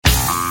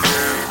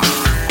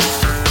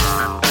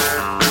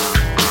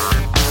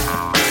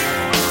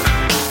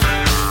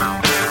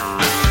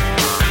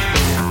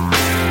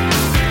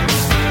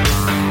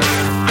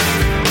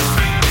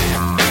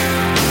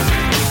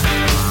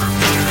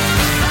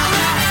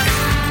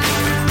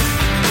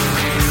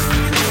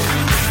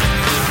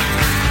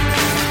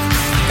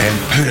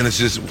And this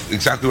is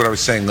exactly what I was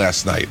saying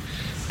last night.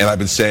 And I've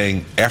been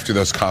saying after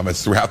those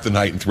comments throughout the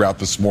night and throughout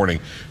this morning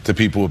to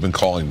people who have been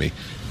calling me.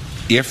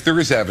 If there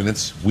is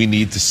evidence, we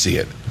need to see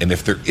it. And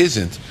if there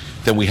isn't,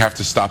 then we have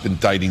to stop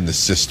indicting the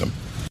system.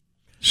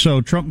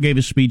 So Trump gave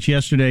a speech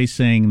yesterday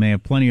saying they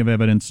have plenty of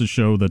evidence to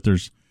show that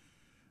there's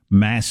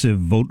massive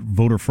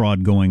voter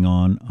fraud going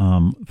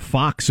on.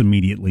 Fox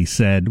immediately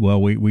said,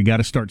 well, we got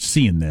to start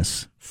seeing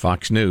this.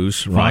 Fox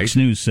News, right? Fox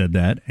News said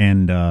that.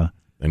 And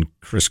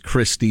Chris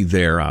Christie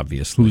there,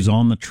 obviously. Who's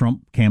on the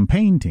Trump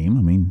campaign team.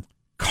 I mean,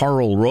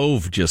 Karl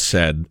Rove just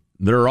said,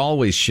 there are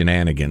always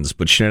shenanigans,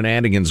 but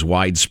shenanigans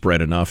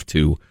widespread enough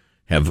to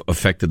have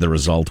affected the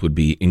result would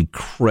be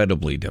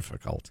incredibly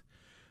difficult.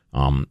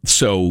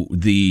 So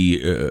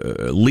the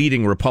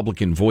leading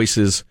Republican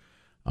voices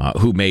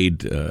who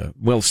made,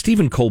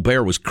 Stephen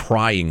Colbert was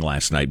crying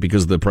last night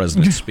because of the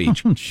president's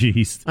speech.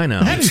 Jeez. I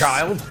know.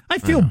 Child. I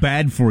feel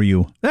bad for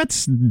you.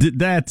 That's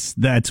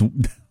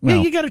well, yeah,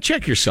 you got to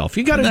check yourself.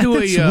 You got to do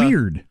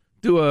weird.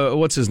 Do a,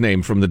 what's his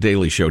name from The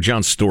Daily Show,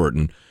 Jon Stewart,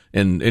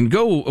 and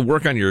go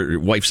work on your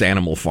wife's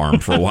animal farm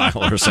for a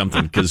while or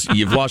something, because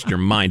you've lost your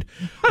mind.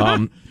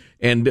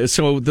 And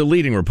so the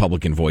leading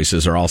Republican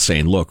voices are all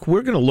saying, look,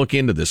 we're going to look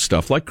into this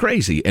stuff like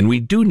crazy, and we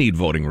do need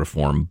voting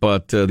reform,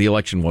 but the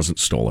election wasn't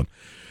stolen.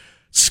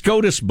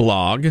 SCOTUS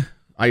blog,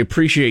 I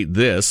appreciate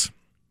this.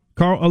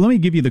 Carl, let me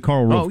give you the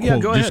Karl Rove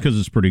quote, go just because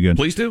it's pretty good.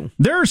 Please do.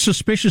 There are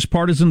suspicious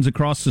partisans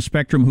across the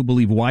spectrum who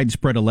believe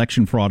widespread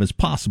election fraud is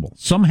possible.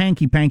 Some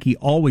hanky-panky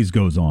always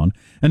goes on,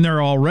 and there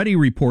are already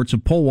reports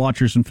of poll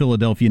watchers in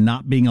Philadelphia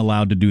not being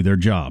allowed to do their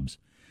jobs.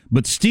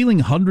 But stealing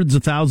hundreds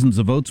of thousands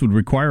of votes would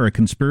require a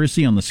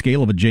conspiracy on the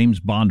scale of a James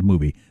Bond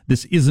movie.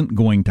 This isn't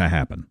going to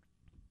happen.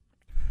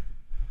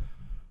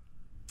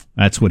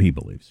 That's what he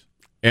believes.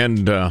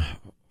 And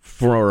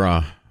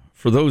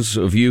for those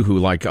of you who,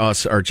 like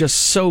us, are just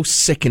so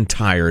sick and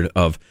tired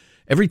of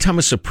every time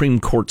a Supreme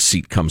Court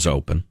seat comes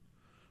open,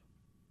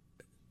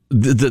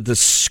 the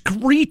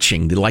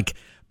screeching, like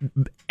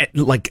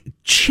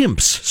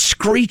chimps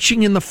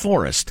screeching in the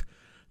forest,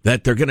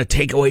 that they're going to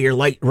take away your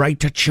right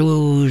to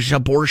choose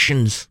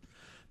abortions.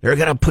 They're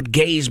going to put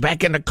gays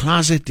back in the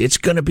closet. It's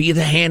going to be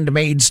the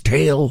Handmaid's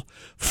Tale,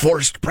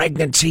 forced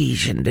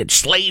pregnancies, and that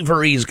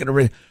slavery is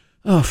going to...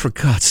 Oh, for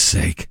God's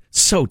sake.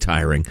 So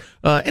tiring.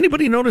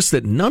 Anybody notice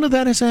that none of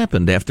that has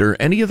happened after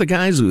any of the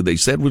guys who they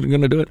said were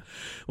going to do it?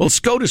 Well,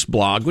 SCOTUS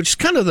blog, which is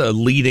kind of the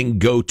leading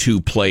go-to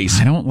place.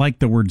 I don't like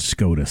the word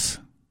SCOTUS.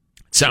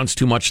 Sounds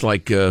too much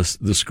like the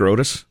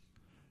Scrotus.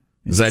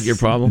 Is that your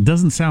problem? It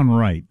doesn't sound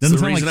right. It's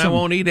the reason I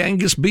won't eat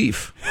Angus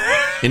beef.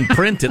 In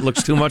print, it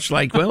looks too much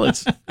like,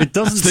 it's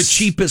the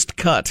cheapest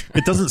cut.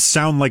 It doesn't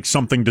sound like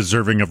something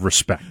deserving of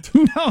respect.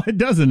 No, it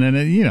doesn't. And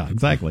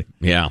exactly.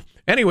 Yeah.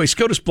 Anyway,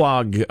 SCOTUS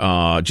blog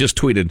just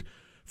tweeted,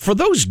 for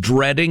those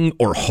dreading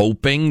or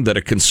hoping that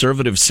a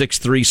conservative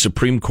 6-3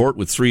 Supreme Court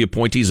with 3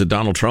 appointees of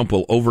Donald Trump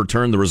will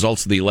overturn the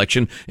results of the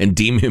election and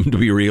deem him to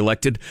be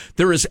reelected,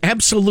 there is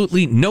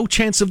absolutely no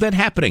chance of that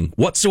happening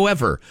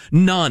whatsoever.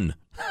 None.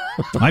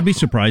 I'd be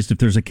surprised if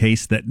there's a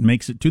case that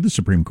makes it to the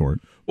Supreme Court.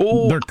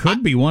 There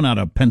could be one out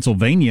of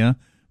Pennsylvania,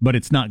 but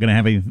it's not going to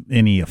have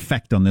any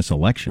effect on this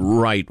election.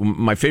 Right.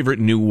 My favorite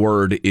new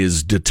word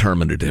is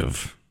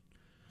determinative.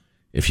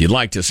 If you'd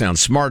like to sound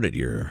smart at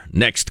your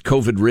next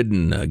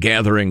COVID-ridden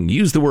gathering,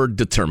 use the word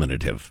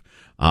determinative.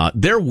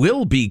 There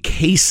will be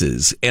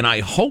cases, and I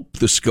hope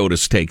the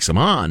SCOTUS takes them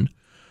on,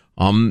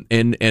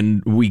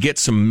 and we get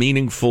some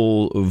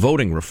meaningful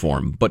voting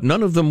reform, but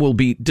none of them will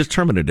be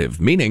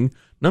determinative, meaning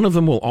none of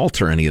them will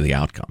alter any of the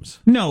outcomes.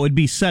 No, it'd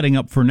be setting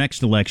up for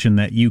next election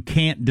that you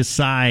can't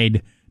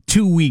decide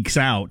 2 weeks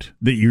out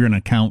that you're going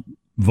to count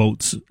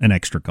votes an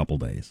extra couple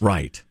days.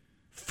 Right.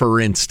 For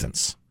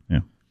instance.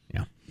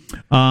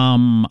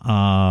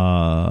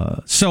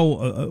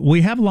 So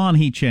we have Lan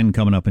He-Chen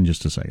coming up in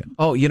just a second.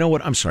 Oh, you know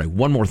what? I'm sorry.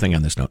 One more thing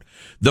on this note.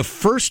 The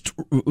first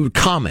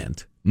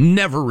comment,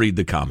 never read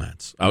the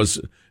comments.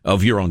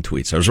 Of your own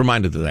tweets. I was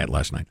reminded of that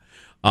last night.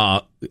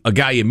 A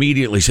guy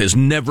immediately says,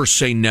 never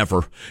say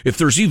never. If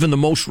there's even the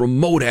most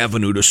remote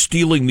avenue to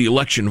stealing the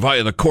election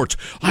via the courts,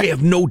 I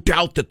have no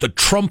doubt that the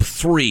Trump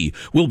 3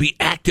 will be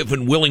active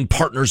and willing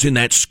partners in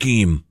that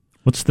scheme.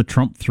 What's the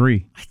Trump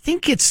 3? I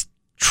think it's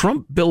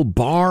Trump, Bill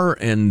Barr,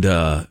 and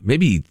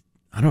maybe,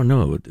 I don't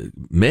know,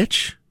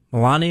 Mitch?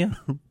 Melania?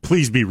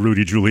 Please be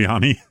Rudy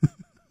Giuliani.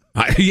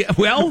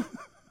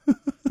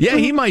 Yeah,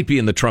 he might be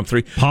in the Trump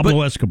 3.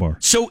 Pablo Escobar.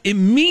 So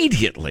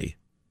immediately,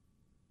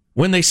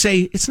 when they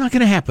say it's not going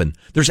to happen,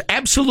 there's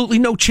absolutely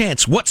no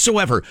chance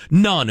whatsoever,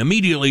 none,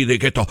 immediately they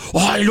get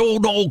I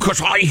don't know,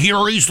 because I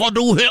hear he's the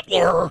new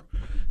Hitler.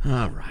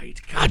 All right.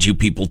 God, you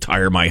people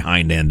tire my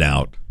hind end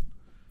out.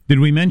 Did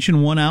we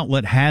mention one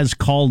outlet has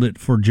called it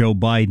for Joe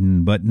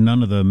Biden, but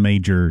none of the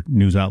major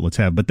news outlets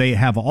have? But they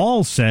have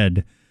all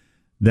said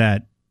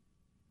that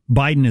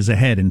Biden is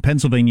ahead in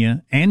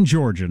Pennsylvania and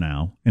Georgia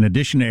now, in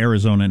addition to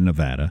Arizona and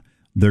Nevada.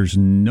 there's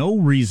no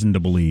reason to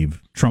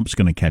believe Trump's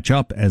going to catch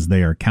up as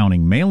they are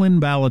counting mail-in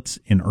ballots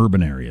in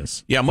urban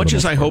areas. Yeah, much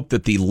as I hope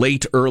that the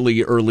late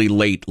early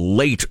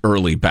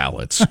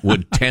ballots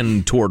would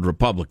tend toward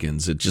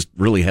Republicans, it just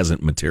really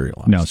hasn't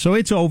materialized. No, so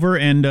it's over,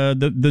 and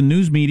the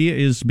news media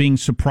is being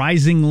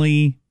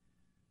surprisingly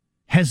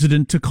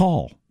hesitant to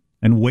call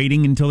and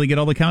waiting until they get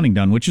all the counting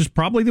done, which is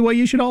probably the way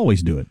you should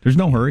always do it. There's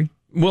no hurry.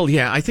 Well,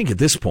 yeah, I think at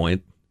this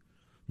point,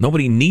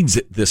 nobody needs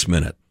it this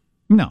minute.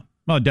 No,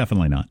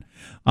 definitely not.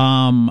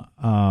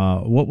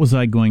 What was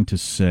I going to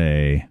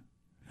say?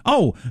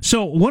 Oh,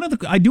 so one of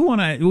the I do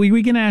want to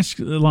we can ask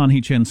Lan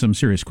He-Chen some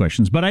serious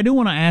questions, but I do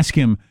want to ask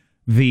him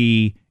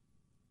if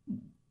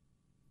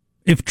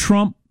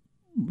Trump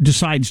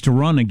decides to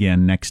run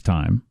again next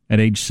time at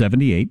age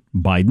 78,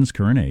 Biden's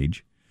current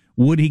age,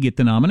 would he get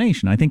the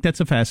nomination? I think that's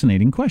a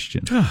fascinating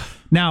question.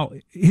 Now,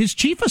 his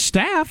chief of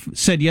staff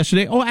said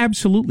yesterday, oh,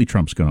 absolutely,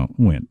 Trump's going to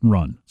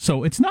run.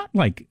 So it's not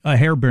like a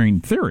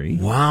harebrained theory.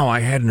 Wow,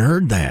 I hadn't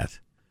heard that.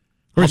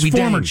 Or his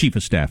former chief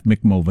of staff,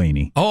 Mick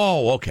Mulvaney.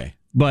 Oh, okay.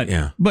 But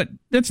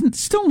that's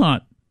still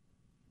not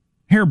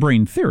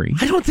harebrained theory.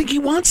 I don't think he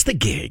wants the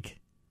gig.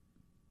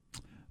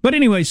 But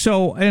anyway,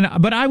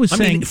 but I was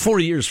saying 4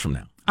 years from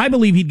now, I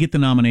believe he'd get the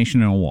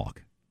nomination in a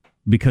walk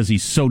because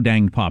he's so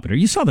danged popular.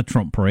 You saw the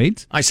Trump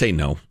parades. I say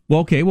no.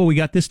 Well, okay. Well, we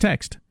got this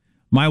text.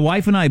 My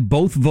wife and I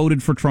both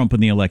voted for Trump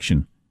in the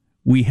election.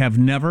 We have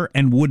never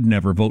and would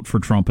never vote for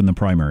Trump in the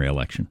primary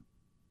election.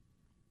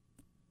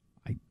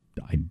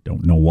 I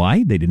don't know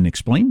why. They didn't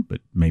explain,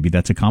 but maybe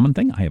that's a common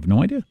thing. I have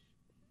no idea.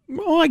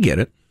 Well, I get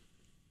it.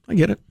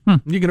 You're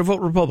going to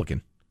vote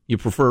Republican. You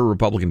prefer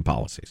Republican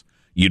policies.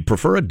 You'd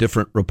prefer a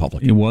different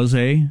Republican. It was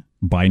a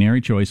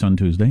binary choice on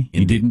Tuesday.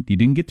 You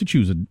didn't get to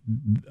choose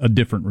a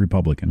different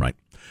Republican. Right.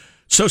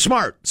 So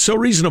smart, so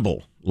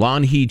reasonable.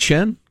 Lan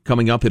He-Chen,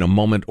 coming up in a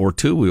moment or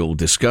two. We will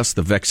discuss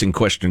the vexing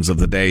questions of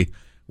the day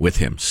with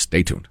him.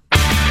 Stay tuned.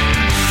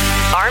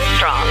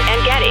 Armstrong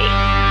and Getty.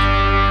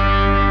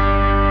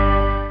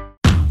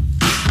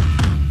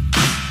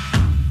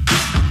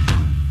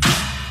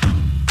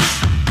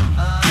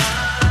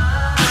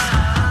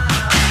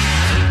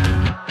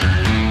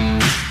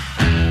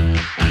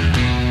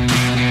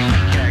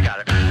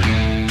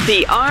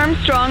 The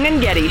Armstrong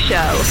and Getty Show.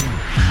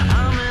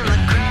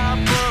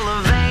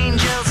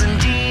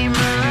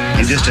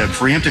 And just to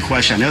preempt a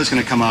question, I know it's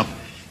going to come up.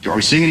 Are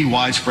we seeing any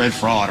widespread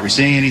fraud? Are we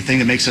seeing anything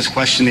that makes us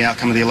question the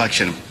outcome of the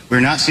election?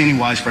 We're not seeing any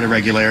widespread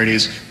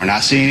irregularities. We're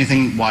not seeing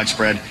anything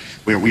widespread.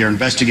 We are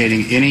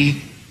investigating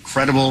any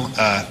credible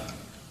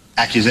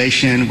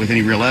accusation with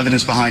any real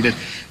evidence behind it.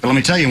 But let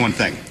me tell you one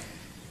thing.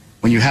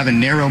 When you have a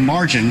narrow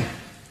margin,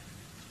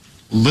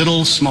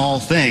 little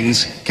small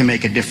things can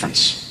make a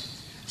difference.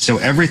 So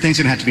everything's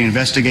going to have to be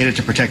investigated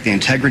to protect the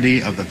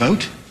integrity of the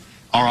vote.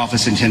 Our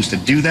office intends to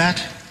do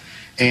that.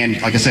 And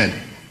like I said,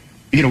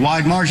 you get a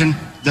wide margin,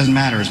 it doesn't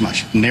matter as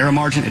much. Narrow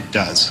margin, it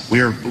does.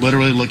 We are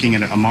literally looking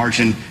at a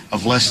margin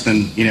of less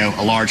than,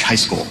 a large high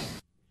school.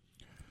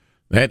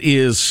 That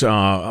is,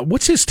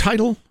 what's his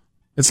title?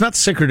 It's not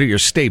Secretary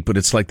of State, but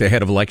it's like the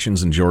head of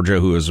elections in Georgia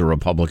who is a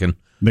Republican.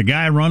 The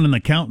guy running the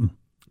counting.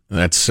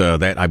 That's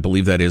that. I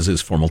believe that is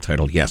his formal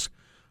title. Yes.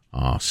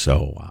 But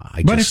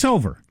it's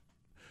over.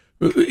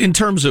 In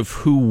terms of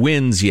who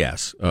wins,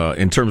 yes.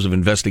 In terms of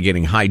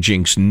investigating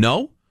hijinks,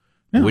 no,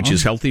 which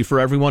is healthy for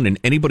everyone. And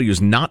anybody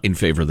who's not in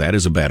favor of that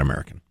is a bad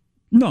American.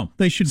 No,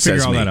 they should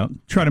figure all that out.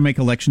 Try to make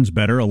elections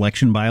better,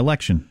 election by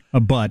election.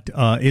 But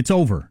it's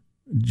over.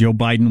 Joe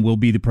Biden will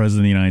be the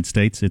president of the United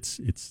States.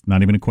 It's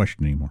not even a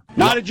question anymore.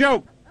 Not a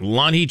joke.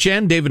 Lan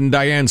He-Chen, David and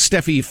Diane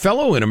Steffi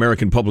Fellow in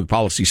American Public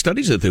Policy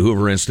Studies at the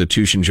Hoover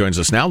Institution, joins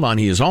us now. Lan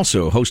He is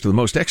also host of the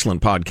most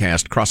excellent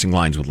podcast, Crossing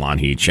Lines with Lan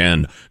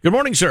He-Chen. Good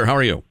morning, sir. How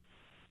are you?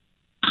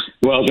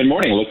 Well, good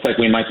morning. It looks like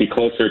we might be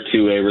closer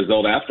to a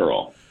result after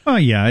all. Oh,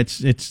 yeah,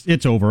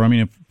 it's over. I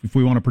mean, if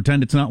we want to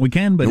pretend it's not, we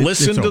can, but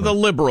listen it's to over. the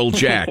liberal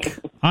Jack.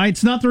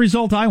 It's not the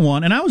result I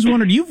want. And I was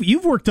wondering,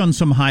 you've worked on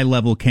some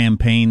high-level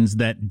campaigns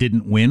that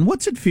didn't win.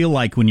 What's it feel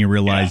like when you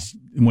realize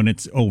when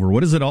it's over?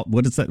 What is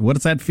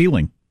that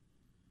feeling?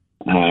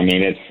 I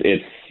mean,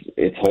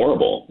 it's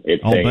horrible.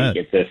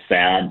 It's a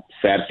sad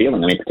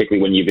feeling. I mean,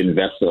 particularly when you've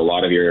invested a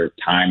lot of your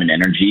time and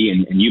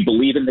energy and you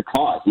believe in the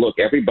cause. Look,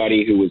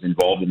 everybody who was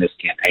involved in this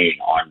campaign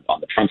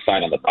on the Trump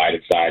side, on the Biden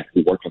side,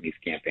 who worked on these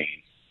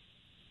campaigns,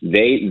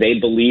 they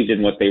believed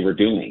in what they were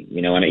doing,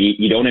 and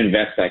you don't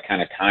invest that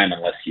kind of time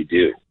unless you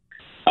do.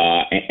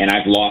 And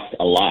I've lost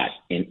a lot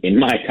in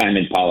my time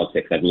in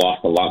politics. I've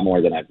lost a lot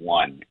more than I've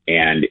won.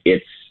 And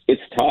it's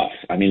tough.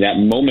 I mean, that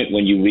moment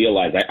when you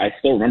realize, I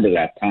still remember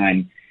that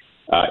time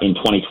in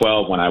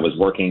 2012 when I was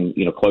working,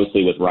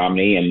 closely with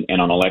Romney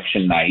and on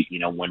election night,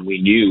 when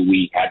we knew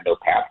we had no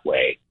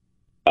pathway.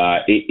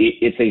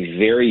 It's a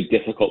very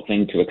difficult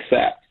thing to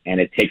accept. And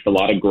it takes a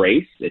lot of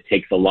grace. It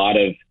takes a lot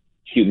of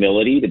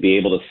humility to be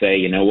able to say,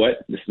 you know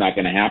what, this is not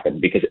going to happen,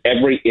 because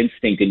every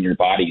instinct in your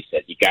body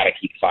says you got to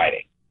keep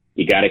fighting.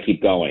 You got to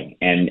keep going.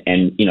 And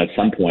at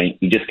some point,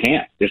 you just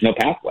can't. There's no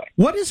pathway.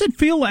 What does it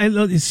feel like?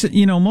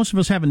 Most of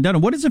us haven't done it.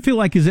 What does it feel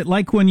like? Is it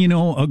like when,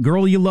 a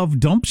girl you love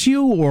dumps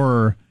you,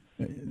 or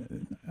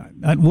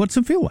what's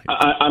it feel like?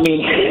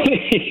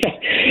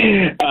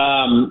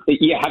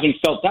 Having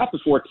felt that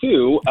before,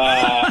 too,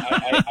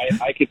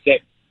 I could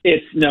say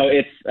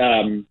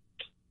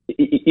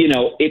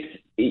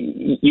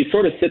you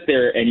sort of sit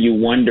there and you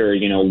wonder,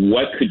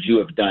 what could you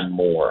have done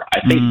more?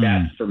 I think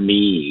that's, for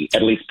me,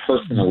 at least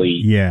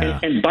personally. Yeah.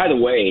 And by the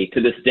way,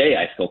 to this day,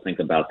 I still think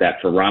about that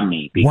for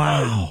Romney. Because,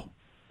 wow.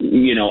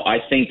 I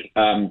think,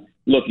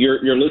 look,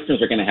 your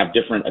listeners are going to have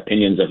different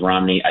opinions of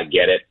Romney. I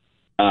get it.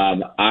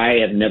 I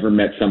have never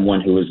met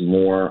someone who is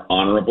more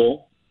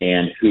honorable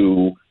and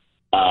who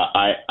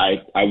I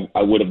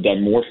would have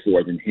done more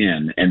for than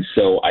him. And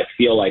so I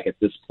feel like at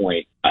this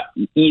point,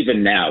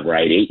 even now,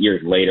 right, 8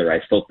 years later, I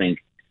still think,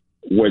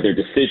 were there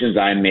decisions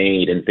I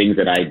made and things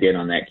that I did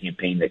on that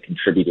campaign that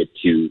contributed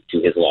to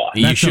his loss?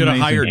 You should have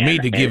hired me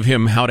to give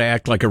him how to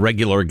act like a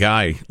regular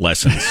guy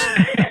lessons.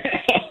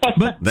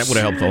 But that would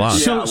have helped a lot.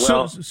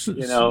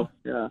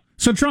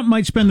 So Trump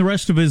might spend the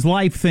rest of his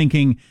life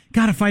thinking,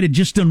 God, if I'd have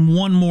just done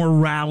one more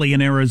rally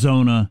in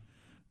Arizona,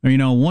 or,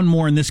 one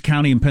more in this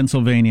county in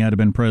Pennsylvania, I'd have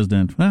been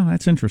president. Well,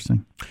 that's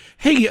interesting.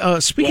 Hey,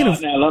 speaking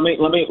of... Now, let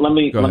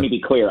me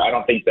be clear. I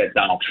don't think that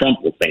Donald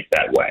Trump will think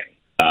that way.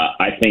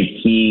 I think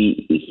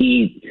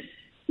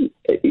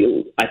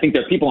I think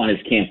there are people on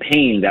his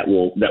campaign that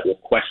will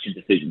question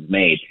decisions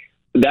made.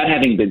 That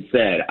having been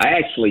said, I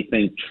actually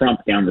think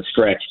Trump down the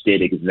stretch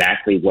did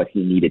exactly what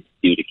he needed to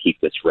do to keep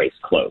this race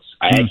close.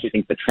 I actually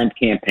think the Trump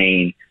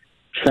campaign,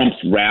 Trump's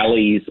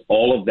rallies,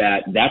 all of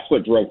that's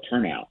what drove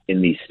turnout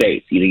in these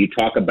states. You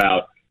talk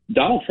about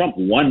Donald Trump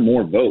won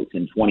more votes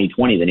in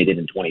 2020 than he did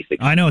in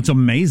 2016. I know, it's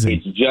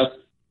amazing. It's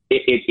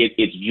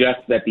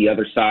just that the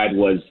other side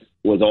was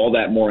all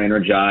that more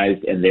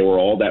energized, and they were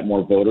all that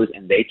more voters,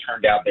 and they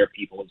turned out their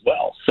people as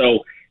well. So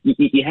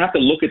you have to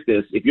look at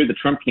this. If you're the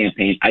Trump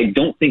campaign, I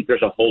don't think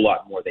there's a whole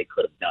lot more they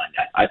could have done.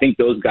 I think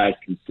those guys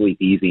can sleep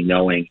easy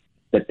knowing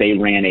that they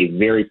ran a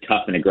very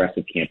tough and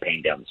aggressive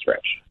campaign down the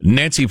stretch.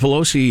 Nancy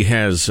Pelosi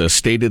has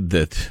stated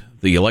that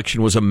the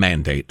election was a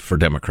mandate for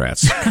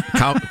Democrats.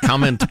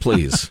 Comment,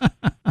 please.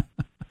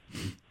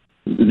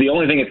 The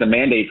only thing it's a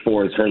mandate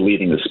for is her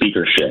leaving the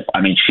speakership. I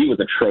mean, she was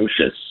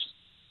atrocious.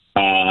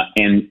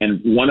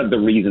 And one of the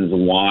reasons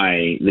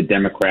why the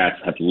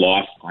Democrats have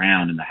lost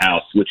ground in the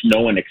House, which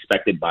no one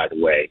expected, by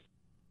the way,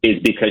 is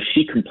because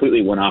she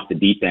completely went off the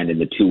deep end in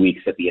the 2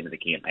 weeks at the end of the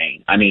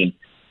campaign. I mean,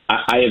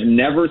 I have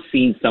never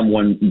seen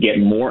someone get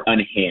more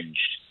unhinged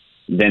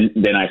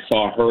than I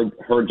saw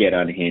her get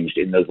unhinged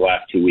in those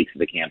last 2 weeks of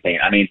the campaign.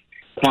 I mean,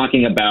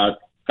 talking about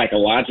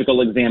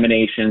psychological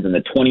examinations and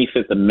the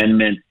 25th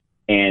Amendment.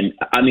 And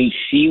I mean,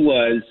 she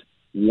was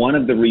one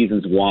of the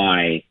reasons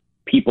why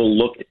people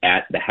looked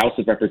at the House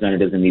of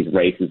Representatives in these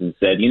races and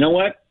said, you know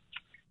what,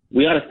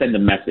 we ought to send a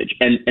message.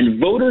 And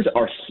voters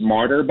are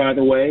smarter, by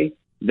the way,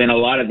 than a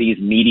lot of these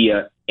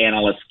media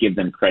analysts give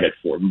them credit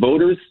for.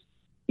 Voters,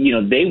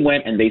 they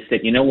went and they said,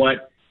 you know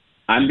what,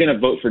 I'm going to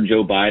vote for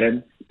Joe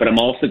Biden, but I'm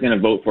also going to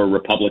vote for a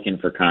Republican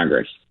for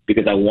Congress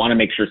because I want to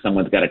make sure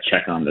someone's got a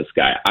check on this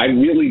guy. I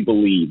really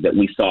believe that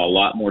we saw a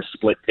lot more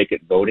split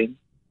ticket voting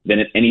than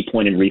at any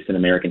point in recent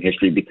American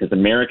history because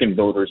American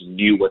voters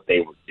knew what they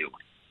were doing.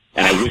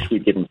 And I wish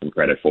we'd give them some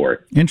credit for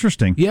it.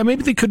 Interesting. Yeah,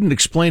 maybe they couldn't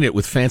explain it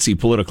with fancy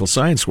political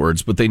science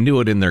words, but they knew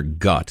it in their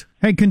gut.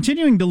 Hey,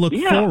 continuing to look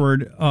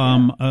forward,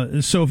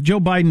 so if Joe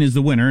Biden is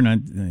the winner,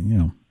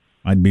 and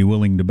I'd be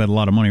willing to bet a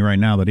lot of money right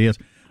now that he is.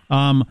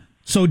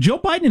 So Joe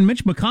Biden and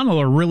Mitch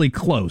McConnell are really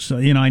close.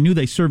 I knew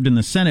they served in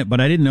the Senate, but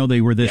I didn't know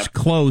they were this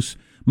close.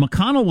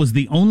 McConnell was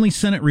the only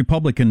Senate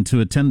Republican to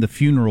attend the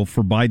funeral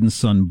for Biden's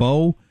son,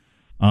 Beau.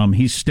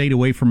 He's stayed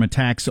away from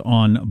attacks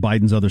on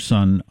Biden's other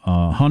son,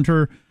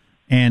 Hunter.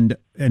 And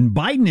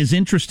Biden is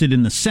interested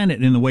in the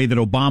Senate in the way that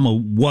Obama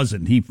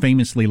wasn't. He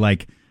famously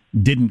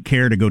didn't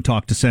care to go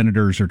talk to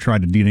senators or try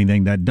to do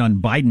anything that done.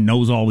 Biden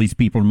knows all these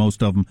people,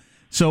 most of them.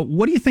 So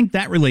what do you think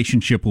that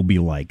relationship will be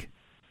like?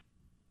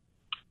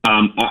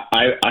 I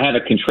have a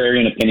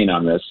contrarian opinion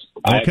on this.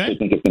 Okay. I actually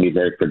think it's going to be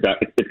very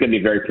productive. It's going to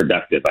be very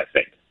productive, I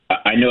think.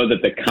 I know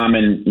that the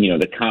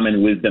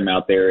common wisdom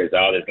out there is,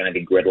 there's going to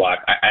be gridlock.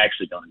 I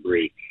actually don't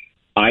agree.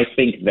 I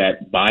think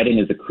that Biden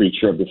is a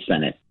creature of the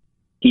Senate.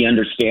 He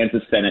understands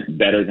the Senate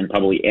better than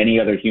probably any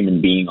other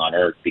human being on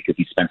earth because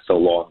he spent so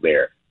long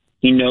there.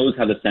 He knows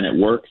how the Senate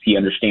works. He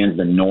understands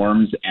the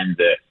norms and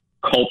the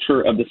culture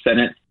of the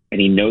Senate,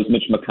 and he knows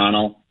Mitch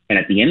McConnell. And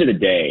at the end of the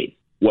day,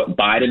 what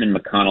Biden and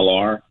McConnell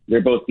are,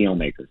 they're both deal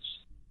makers.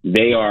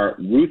 They are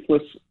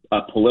ruthless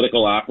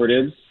political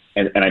operatives,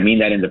 and I mean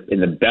that in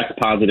the best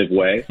positive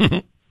way.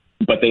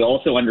 But they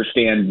also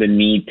understand the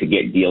need to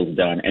get deals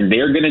done, and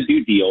they're going to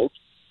do deals.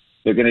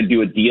 They're going to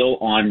do a deal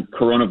on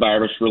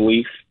coronavirus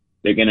relief.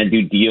 They're going to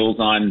do deals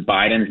on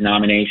Biden's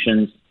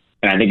nominations.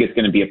 And I think it's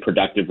going to be a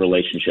productive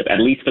relationship, at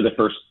least for the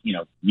first,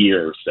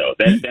 year or so.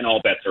 Then all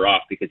bets are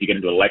off because you get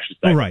into an election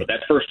cycle. Right. But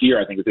that first year,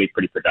 I think, is going to be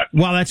pretty productive.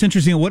 Well, that's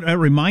interesting. What it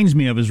reminds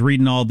me of is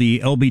reading all the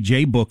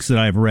LBJ books that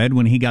I've read.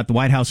 When he got the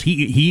White House,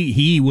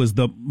 he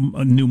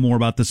knew more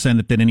about the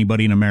Senate than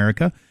anybody in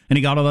America, and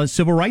he got all the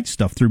civil rights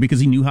stuff through because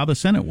he knew how the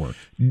Senate worked.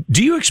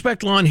 Do you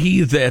expect, Lon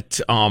He, that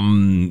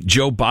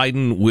Joe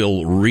Biden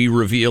will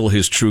re-reveal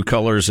his true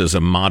colors as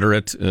a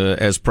moderate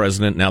as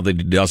president now that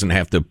he doesn't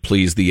have to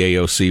please the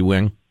AOC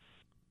wing?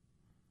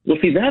 Well,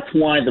 see, that's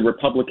why the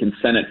Republican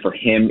Senate for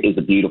him is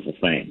a beautiful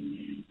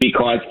thing,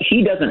 because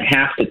he doesn't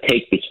have to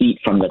take the heat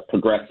from the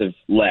progressive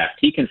left.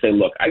 He can say,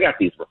 look, I got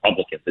these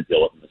Republicans to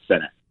deal with in the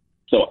Senate,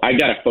 so I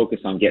got to focus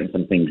on getting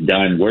some things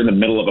done. We're in the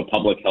middle of a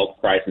public health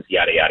crisis,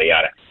 yada, yada,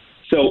 yada.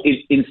 So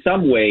in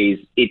some ways,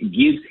 it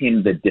gives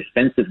him the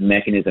defensive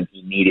mechanism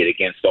he needed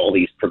against all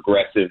these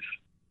progressive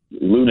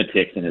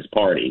lunatics in his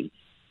party.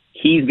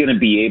 He's going to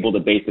be able to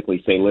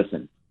basically say,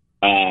 listen,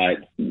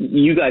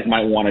 you guys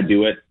might want to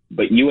do it,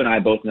 but you and I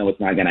both know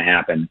it's not going to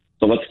happen.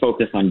 So let's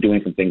focus on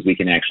doing some things we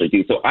can actually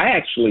do. So I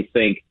actually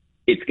think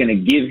it's going to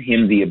give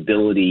him the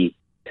ability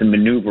to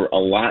maneuver a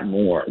lot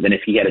more than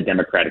if he had a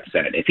Democratic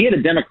Senate. If he had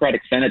a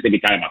Democratic Senate, they'd be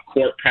talking about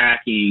court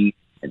packing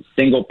and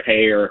single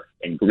payer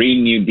and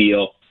Green New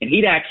Deal, and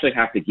he'd actually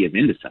have to give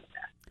in to some of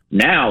that.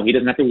 Now he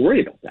doesn't have to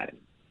worry about that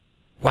anymore.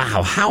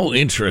 Wow, how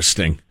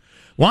interesting.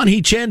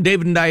 Lanhee Chen,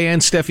 David and Diane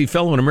Steffi,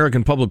 Fellow in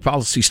American Public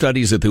Policy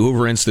Studies at the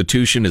Hoover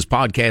Institution. His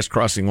podcast,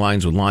 Crossing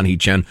Lines with Lanhee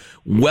Chen,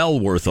 well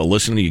worth a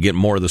listen. You get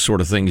more of the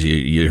sort of things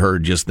you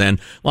heard just then.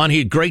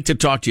 Lanhee, great to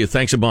talk to you.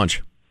 Thanks a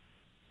bunch.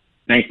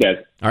 Thanks, guys.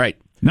 All right.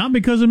 Not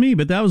because of me,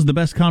 but that was the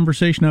best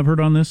conversation I've heard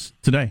on this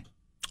today.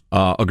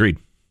 Agreed.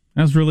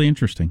 That was really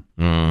interesting.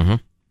 Mm-hmm.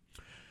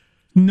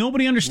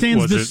 Nobody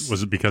understands this.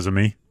 Was it because of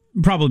me?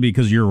 Probably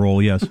because of your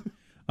role, yes.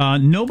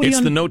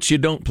 It's the notes you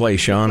don't play,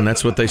 Sean.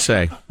 That's what they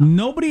say.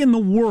 Nobody in the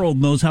world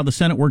knows how the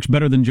Senate works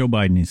better than Joe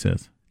Biden, he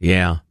says.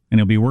 Yeah. And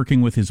he'll be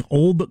working with his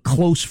old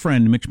close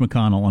friend, Mitch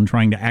McConnell, on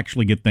trying to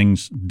actually get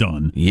things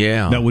done.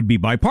 Yeah. That would be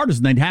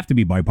bipartisan. They'd have to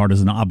be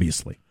bipartisan,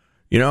 obviously.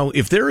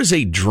 If there is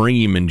a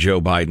dream in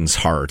Joe Biden's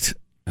heart,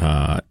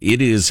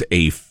 it is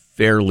a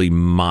fairly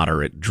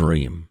moderate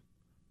dream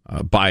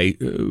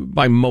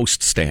by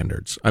most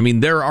standards. I mean,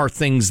 there are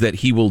things that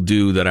he will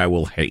do that I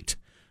will hate.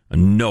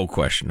 No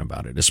question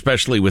about it,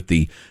 especially with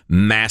the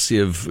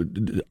massive,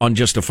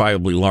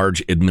 unjustifiably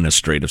large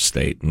administrative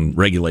state and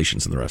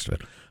regulations and the rest of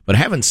it. But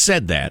having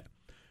said that,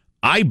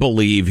 I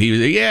believe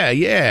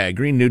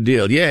Green New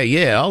Deal,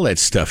 all that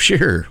stuff,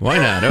 sure, why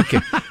not, okay.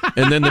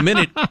 And then the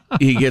minute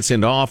he gets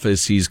into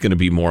office, he's going to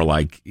be more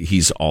like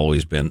he's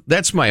always been.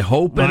 That's my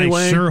hope,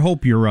 anyway. I sure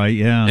hope you're right,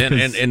 yeah.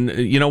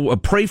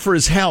 And pray for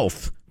his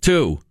health,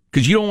 too,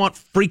 because you don't want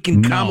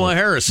freaking Kamala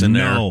Harris in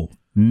there.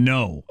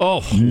 No.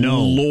 Oh,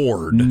 no.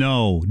 Lord.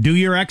 No. Do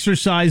your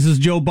exercises,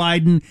 Joe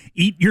Biden.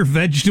 Eat your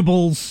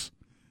vegetables.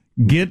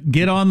 Get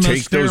on the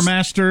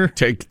Stairmaster.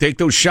 Take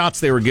those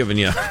shots they were giving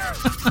you.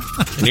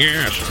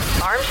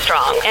 Yes.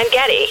 Armstrong and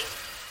Getty.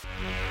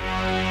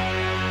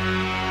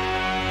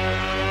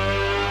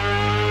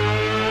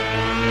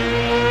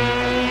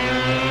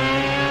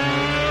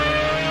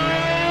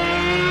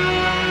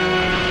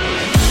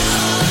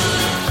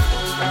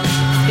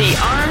 The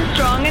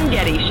Armstrong and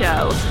Getty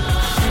Show.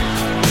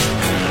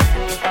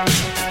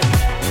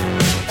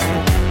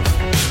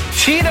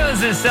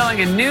 Cheetos is selling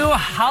a new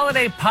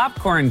holiday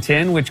popcorn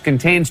tin, which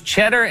contains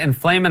cheddar and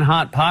Flamin'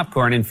 Hot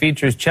popcorn and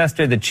features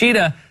Chester the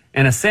Cheetah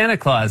in a Santa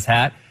Claus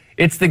hat.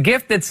 It's the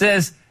gift that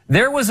says,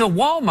 there was a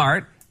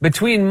Walmart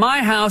between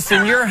my house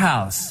and your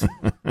house.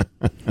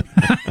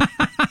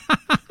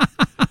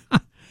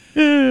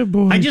 Oh,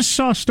 boy. I just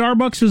saw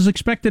Starbucks is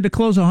expected to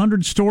close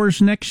 100 stores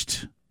in the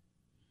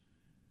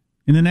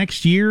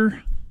next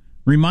year,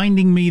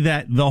 reminding me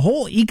that the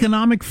whole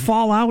economic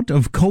fallout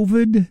of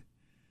COVID,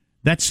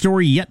 that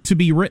story yet to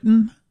be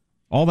written,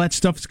 all that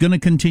stuff's going to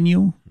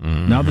continue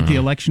now that the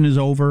election is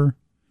over.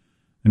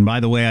 And by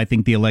the way, I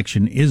think the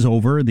election is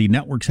over. The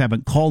networks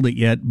haven't called it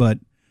yet, but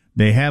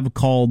they have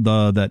called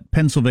that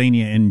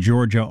Pennsylvania and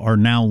Georgia are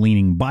now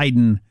leaning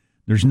Biden.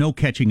 There's no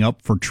catching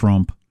up for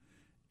Trump.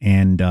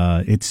 And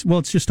it's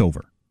just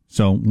over.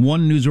 So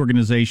one news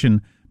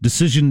organization,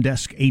 Decision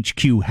Desk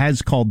HQ,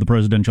 has called the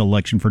presidential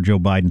election for Joe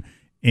Biden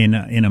in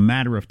a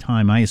matter of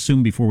time. I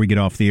assume before we get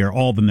off the air,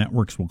 all the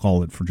networks will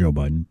call it for Joe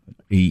Biden.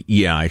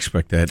 Yeah, I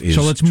expect that is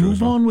so let's true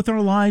move on with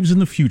our lives in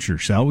the future,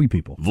 shall we,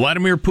 people?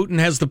 Vladimir Putin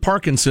has the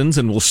Parkinson's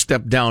and will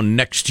step down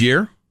next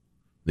year.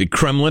 The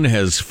Kremlin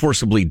has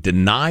forcibly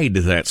denied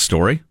that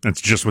story. That's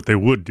just what they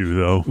would do,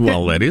 though.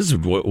 Well, that is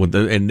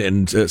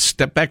and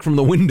step back from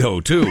the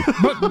window too.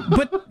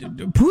 But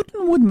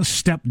Putin wouldn't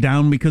step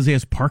down because he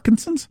has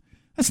Parkinson's.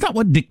 That's not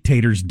what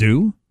dictators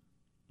do.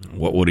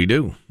 What would he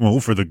do? Well,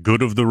 for the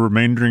good of the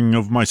remaining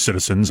of my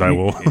citizens, I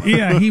will.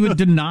 Yeah, he would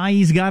deny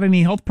he's got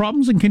any health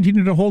problems and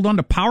continue to hold on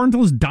to power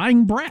until his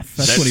dying breath.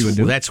 That's what he would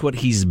do. That's what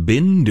he's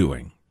been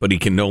doing. but he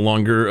can no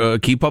longer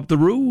keep up the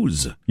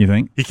ruse. You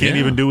think? He can't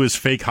even do his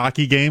fake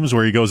hockey games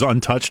where he goes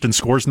untouched and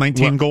scores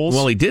 19 goals?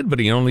 Well, he did, but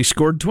he only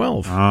scored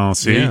 12. Oh,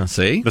 see? Yeah,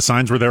 see? The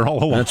signs were there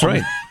all along. That's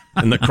right.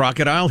 In the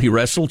crocodile, he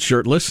wrestled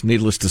shirtless.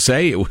 Needless to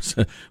say, it was,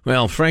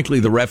 well, frankly,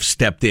 the ref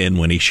stepped in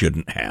when he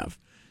shouldn't have.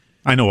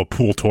 I know a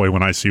pool toy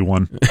when I see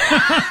one.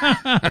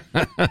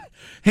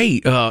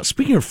 Hey,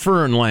 speaking of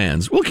foreign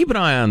lands, we'll keep an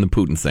eye on the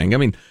Putin thing. I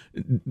mean,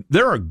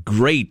 there are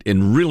great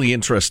and really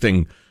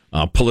interesting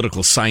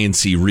political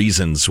science-y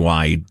reasons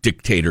why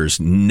dictators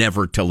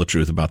never tell the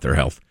truth about their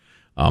health.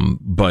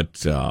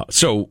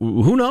 So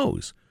who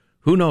knows?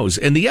 Who knows?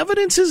 And the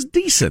evidence is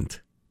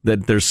decent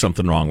that there's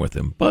something wrong with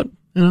him. But,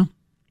 you know,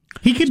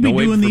 he could be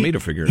doing me to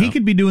figure it out. He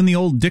could be doing the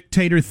old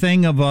dictator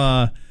thing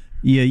of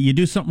you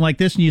do something like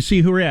this and you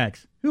see who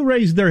reacts. Who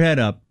raised their head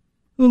up?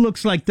 Who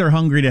looks like they're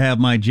hungry to have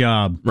my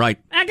job? Right.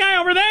 That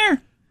guy over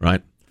there.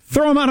 Right.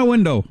 Throw him out a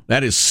window.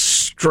 That is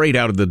straight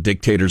out of the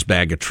dictator's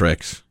bag of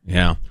tricks.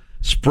 Yeah.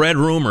 Spread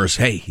rumors.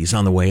 Hey, he's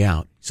on the way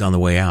out. He's on the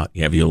way out.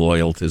 You have your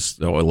loyal to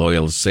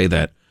say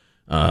that.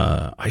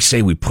 I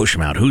say we push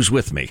him out. Who's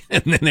with me?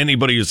 And then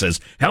anybody who says,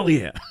 hell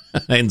yeah,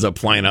 ends up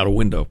flying out a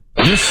window.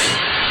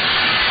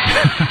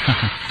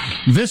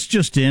 This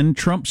just in,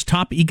 Trump's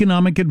top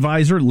economic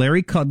advisor,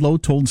 Larry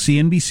Kudlow, told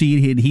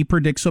CNBC he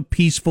predicts a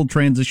peaceful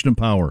transition of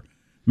power.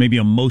 Maybe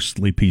a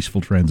mostly peaceful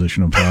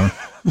transition of power.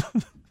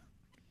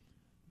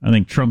 I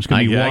think Trump's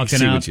going to be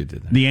walking out.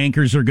 The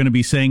anchors are going to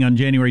be saying on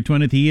January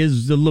 20th, he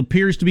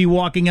appears to be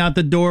walking out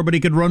the door, but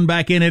he could run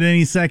back in at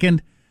any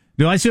second.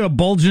 Do I see a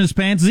bulge in his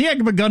pants? Does he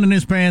have a gun in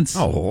his pants?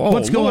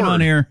 What's going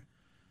on here?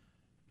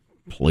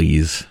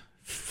 Please.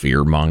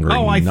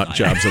 Fear-mongering nut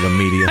jobs of the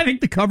media. I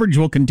think the coverage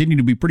will continue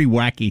to be pretty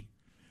wacky.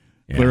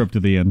 Yeah. Clear up to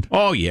the end.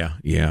 Oh, yeah.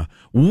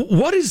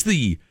 What is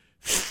the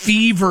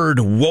fevered,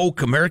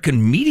 woke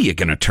American media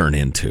going to turn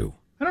into?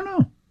 I don't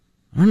know.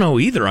 I don't know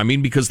either. I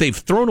mean, because they've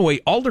thrown away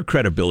all their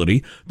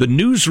credibility. The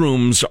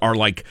newsrooms are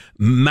like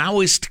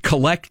Maoist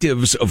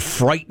collectives of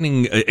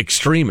frightening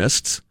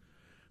extremists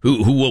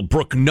who will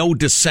brook no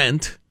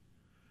dissent.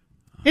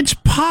 It's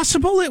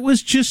possible it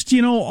was just,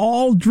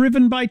 all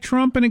driven by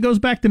Trump and it goes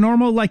back to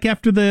normal, like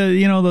after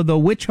the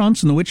witch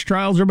hunts and the witch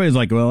trials. Everybody's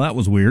like, well, that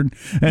was weird.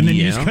 And then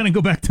you just kind of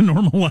go back to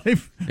normal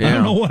life. Yeah. I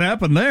don't know what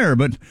happened there,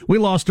 but we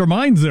lost our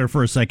minds there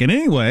for a second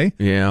anyway.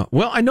 Yeah.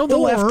 Well, I know the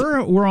left...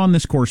 we're on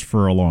this course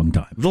for a long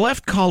time. The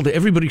left called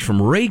everybody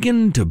from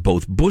Reagan to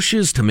both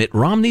Bushes to Mitt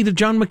Romney to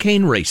John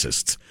McCain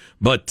racists,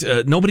 but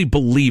nobody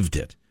believed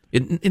it.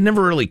 It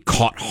never really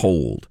caught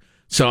hold.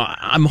 So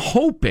I'm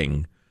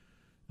hoping...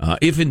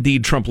 if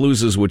indeed Trump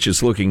loses, which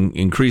is looking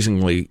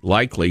increasingly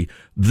likely,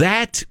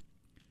 that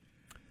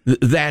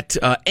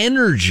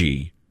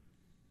energy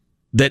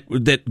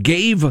that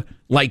gave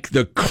like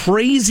the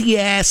crazy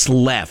ass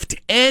left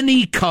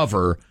any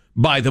cover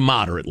by the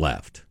moderate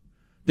left.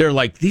 They're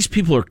like, these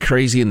people are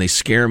crazy and they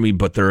scare me,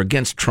 but they're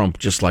against Trump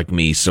just like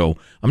me, so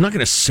I'm not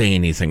going to say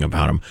anything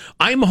about him.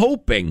 I'm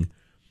hoping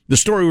the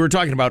story we were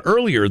talking about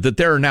earlier, that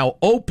there are now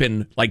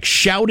open, like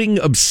shouting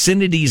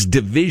obscenities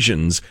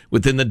divisions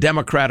within the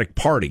Democratic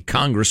Party,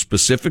 Congress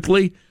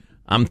specifically.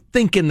 I'm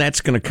thinking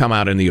that's going to come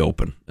out in the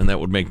open, and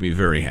that would make me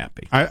very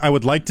happy. I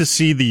would like to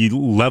see the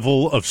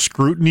level of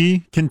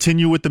scrutiny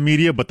continue with the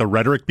media, but the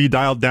rhetoric be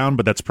dialed down,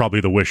 but that's probably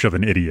the wish of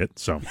an idiot.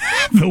 So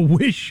the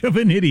wish of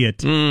an idiot.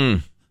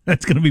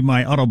 That's going to be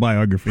my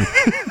autobiography.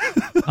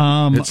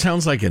 It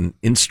sounds like an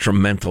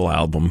instrumental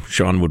album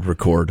Sean would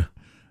record.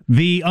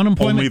 The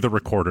unemployment... Only the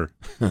recorder.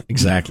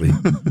 Exactly.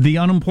 The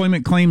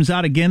unemployment claims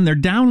out again. They're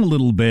down a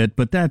little bit,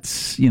 but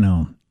that's,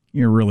 you're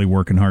really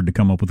working hard to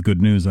come up with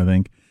good news, I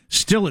think.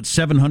 Still at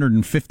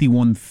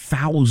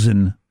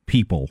 751,000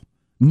 people.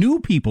 New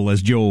people,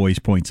 as Joe always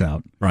points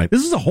out. Right.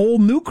 This is a whole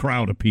new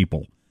crowd of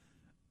people.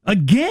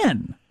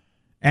 Again,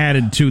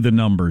 added to the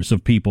numbers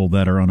of people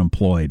that are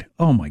unemployed.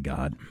 Oh, my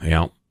God.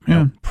 Yeah.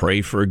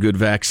 Pray for a good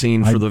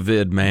vaccine for the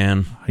vid,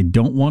 man. I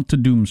don't want to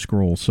doom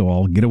scroll, so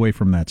I'll get away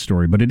from that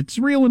story. But it's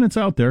real and it's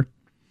out there.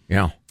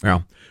 Yeah.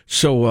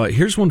 So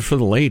here's one for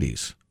the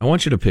ladies. I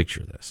want you to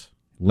picture this.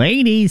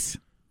 Ladies.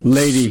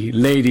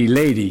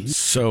 Lady.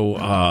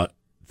 So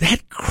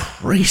that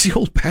crazy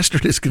old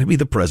bastard is going to be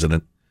the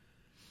president.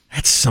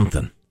 That's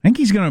something. I think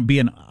he's going to be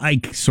an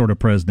Ike sort of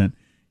president.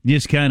 You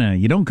just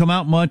you don't come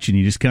out much, and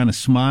you just kind of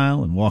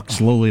smile and walk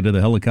slowly to the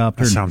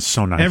helicopter. That sounds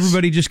so nice.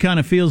 Everybody just kind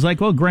of feels like,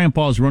 well,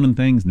 Grandpa's running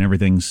things, and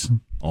everything's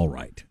all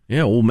right.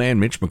 Yeah, old man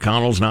Mitch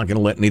McConnell's not going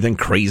to let anything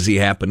crazy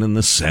happen in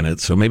the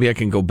Senate, so maybe I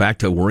can go back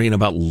to worrying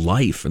about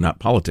life and not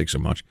politics so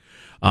much.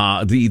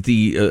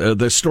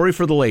 The story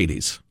for the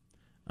ladies,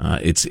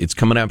 it's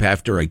coming up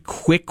after a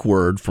quick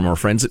word from our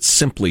friends at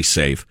Simply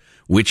Safe,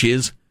 which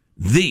is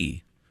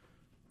the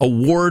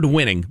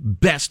award-winning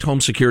best home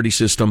security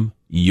system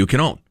you can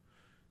own.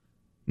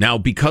 Now,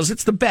 because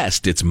it's the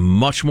best, it's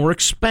much more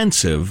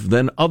expensive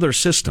than other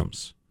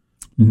systems.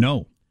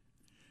 No,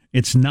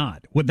 it's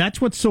not. That's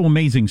what's so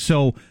amazing.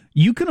 So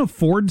you can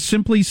afford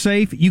Simply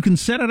Safe. You can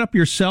set it up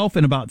yourself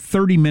in about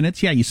 30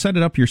 minutes. Yeah, you set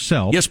it up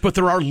yourself. Yes, but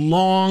there are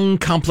long,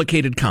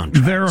 complicated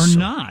contracts. There are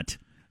not.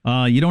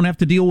 You don't have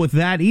to deal with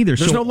that either.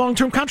 There's no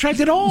long-term contract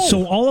at all.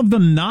 So all of the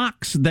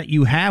knocks that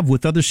you have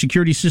with other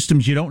security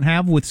systems you don't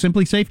have with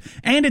SimpliSafe,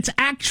 and it's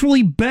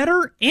actually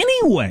better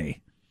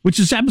anyway, which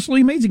is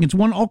absolutely amazing. It's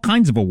won all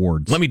kinds of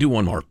awards. Let me do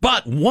one more.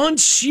 But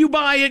once you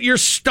buy it, you're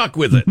stuck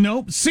with it.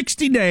 Nope.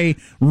 60-day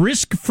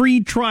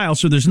risk-free trial.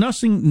 So there's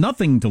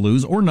nothing to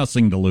lose or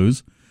nothing to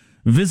lose.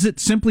 Visit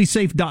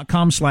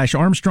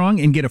SimpliSafe.com/Armstrong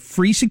and get a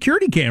free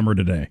security camera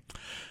today.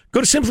 Go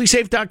to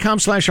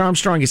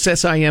SimpliSafe.com/Armstrong. It's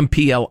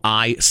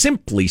SIMPLI.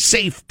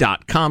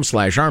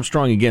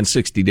 SimpliSafe.com/Armstrong. Again,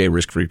 60-day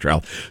risk-free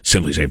trial.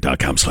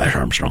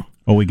 SimpliSafe.com/Armstrong.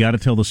 Oh, we got to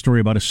tell the story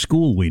about a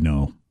school we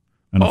know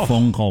and a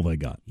phone call they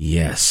got.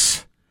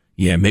 Yes.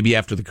 Yeah, maybe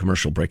after the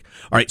commercial break.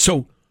 All right,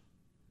 so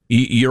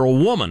you're a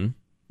woman.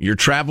 You're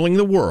traveling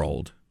the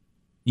world.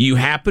 You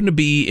happen to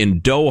be in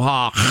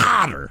Doha,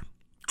 Qatar.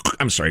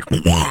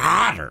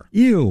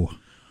 Ew.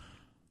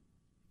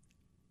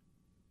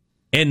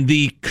 And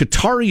the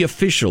Qatari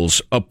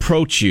officials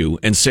approach you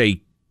and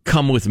say,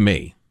 come with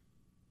me.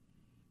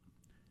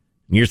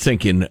 And you're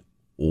thinking,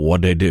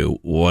 what'd they do?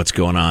 What's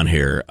going on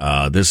here?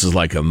 This is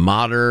like a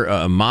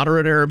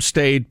moderate Arab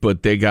state,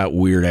 but they got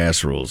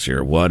weird-ass rules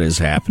here. What is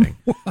happening?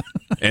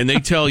 And they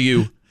tell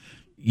you,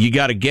 you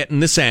got to get in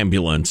this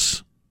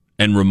ambulance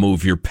and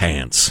remove your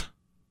pants.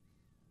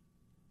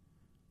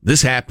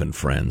 This happened,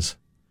 friends.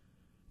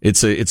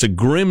 It's a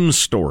grim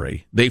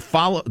story. They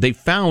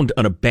found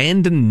an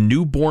abandoned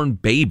newborn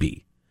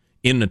baby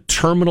in a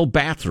terminal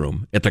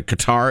bathroom at the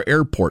Qatar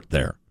airport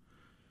there.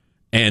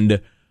 And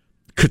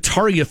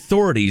Qatari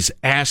authorities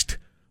asked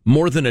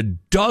more than a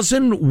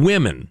dozen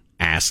women,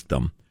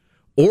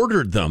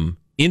 ordered them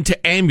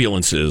into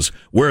ambulances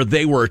where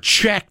they were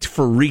checked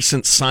for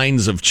recent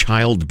signs of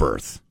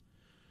childbirth.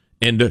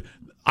 And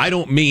I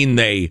don't mean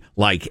they,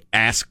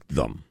 asked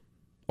them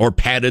or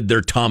patted their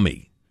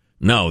tummy.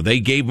 No, they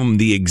gave them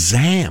the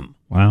exam.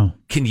 Wow.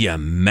 Can you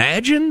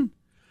imagine?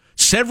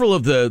 Several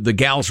of the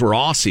gals were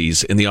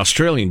Aussies, and the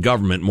Australian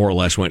government more or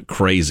less went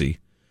crazy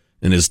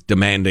and is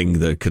demanding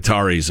the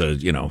Qataris,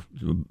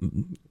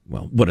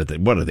 what are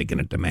they going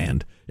to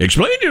demand?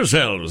 Explain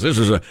yourselves.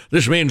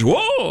 This means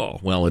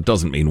war. Well, it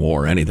doesn't mean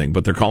war or anything,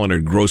 but they're calling it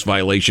a gross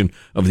violation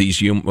of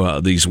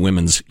these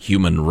women's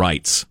human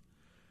rights.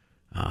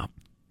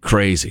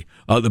 Crazy.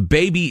 The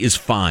baby is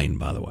fine,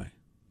 by the way,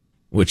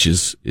 which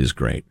is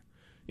great.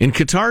 In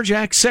Qatar,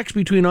 Jack, sex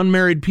between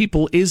unmarried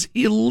people is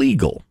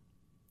illegal,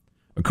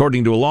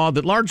 according to a law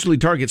that largely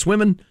targets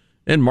women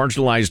and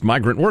marginalized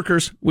migrant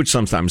workers, which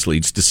sometimes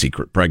leads to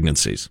secret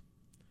pregnancies.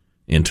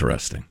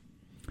 Interesting.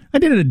 I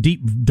did a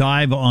deep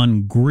dive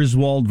on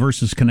Griswold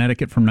versus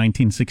Connecticut from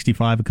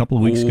 1965 a couple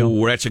of weeks ago.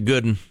 Oh, that's a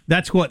good one.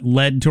 That's what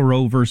led to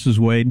Roe versus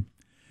Wade.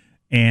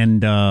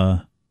 And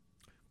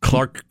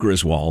Clark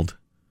Griswold,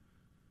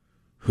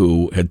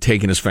 who had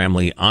taken his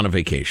family on a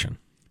vacation.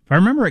 I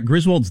remember at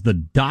Griswold's the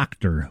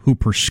doctor who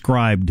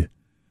prescribed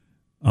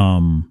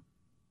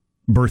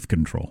birth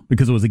control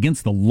because it was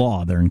against the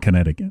law there in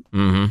Connecticut.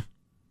 Mm-hmm.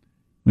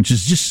 Which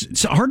is just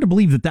it's hard to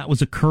believe that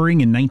was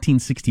occurring in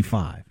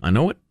 1965. I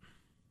know it.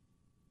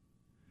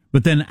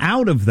 But then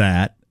out of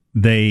that,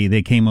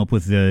 they came up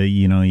with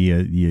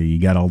you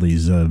got all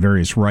these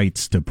various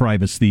rights to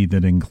privacy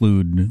that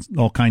include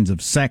all kinds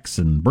of sex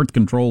and birth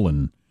control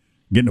and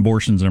getting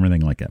abortions and everything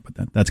like that,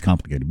 but that's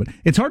complicated. But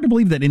it's hard to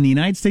believe that in the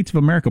United States of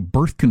America,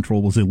 birth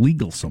control was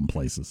illegal some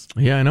places.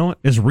 Yeah, I know it.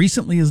 As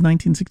recently as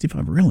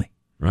 1965, really?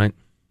 Right.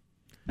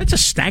 That's a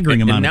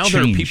staggering amount of change.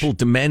 And now there are people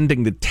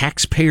demanding that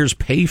taxpayers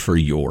pay for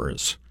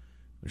yours,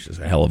 which is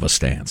a hell of a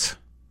stance.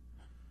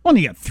 Well,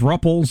 you got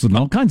thruples and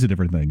all kinds of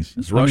different things.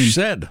 As Rush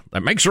said,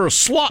 that makes her a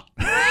slut.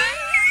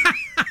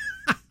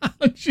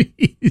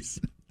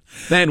 Jeez.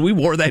 Man, we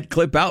wore that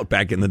clip out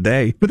back in the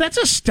day. But that's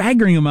a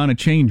staggering amount of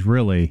change,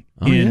 really,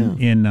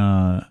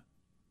 in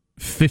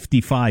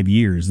 55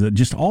 years.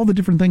 Just all the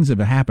different things that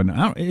have happened.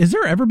 Has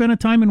there ever been a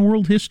time in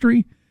world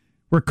history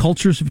where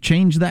cultures have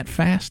changed that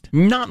fast?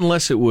 Not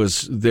unless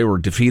they were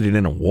defeated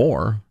in a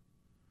war.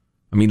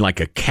 I mean, like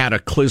a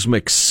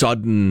cataclysmic,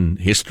 sudden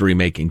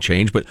history-making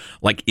change, but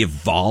like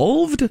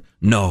evolved?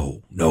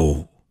 No.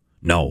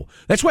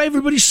 That's why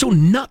everybody's so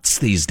nuts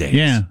these days.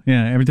 Yeah.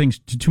 Everything's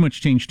too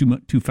much change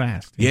too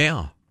fast.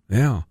 Yeah.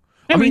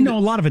 I mean, a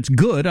lot of it's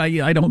good.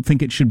 I don't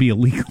think it should be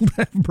illegal to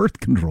have birth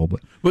control,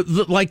 but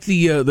like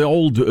the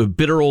old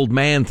bitter old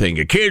man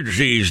thing, kids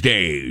these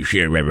days,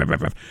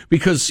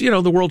 because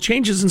the world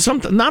changes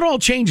and not all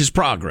change is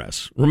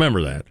progress.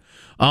 Remember that.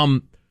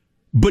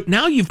 But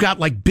now you've got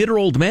like bitter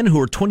old men who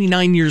are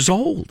 29 years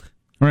old.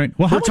 Right.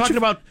 Well, we're talking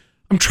about.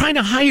 I'm trying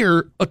to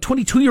hire a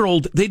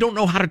 22-year-old. They don't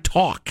know how to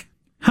talk.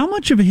 How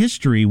much of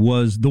history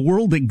was the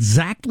world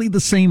exactly the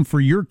same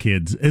for your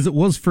kids as it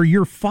was for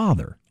your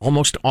father?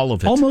 Almost all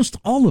of it. Almost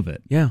all of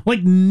it. Yeah.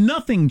 Like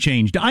nothing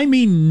changed. I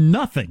mean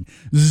nothing.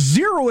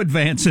 Zero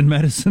advance in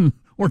medicine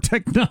or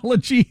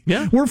technology.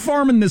 Yeah. We're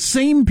farming the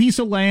same piece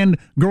of land,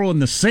 growing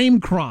the same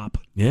crop.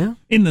 Yeah.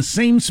 In the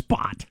same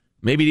spot.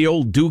 Maybe the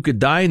old Duke would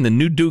die and the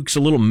new Duke's a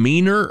little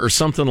meaner or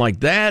something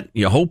like that.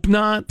 You hope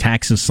not.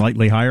 Taxes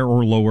slightly higher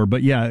or lower,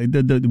 but yeah,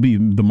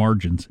 the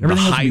margins. The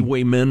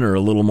highwaymen are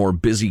a little more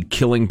busy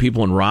killing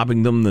people and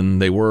robbing them than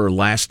they were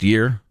last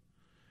year.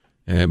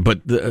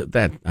 But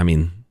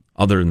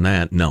other than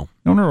that, no.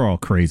 No, they're all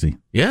crazy.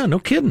 Yeah, no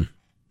kidding.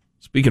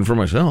 Speaking for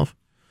myself.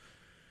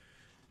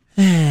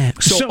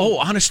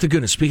 Honest to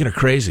goodness, speaking of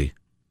crazy,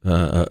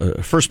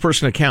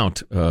 first-person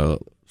account,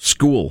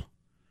 school,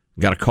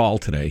 got a call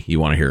today you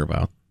want to hear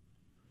about.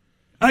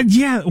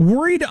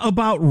 Worried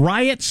about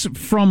riots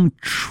from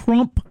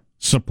Trump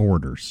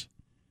supporters.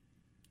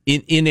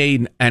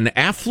 In an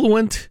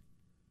affluent,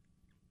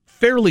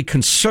 fairly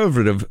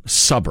conservative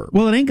suburb.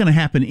 Well, it ain't going to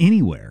happen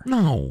anywhere.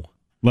 No.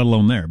 Let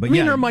alone there. But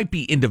there might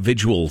be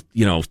individual,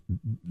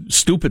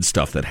 stupid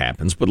stuff that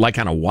happens, but like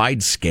on a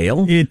wide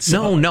scale?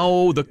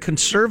 The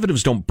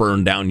conservatives don't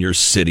burn down your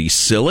city,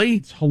 silly.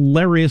 It's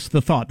hilarious,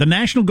 the thought. The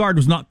National Guard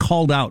was not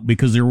called out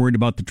because they're worried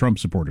about the Trump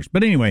supporters.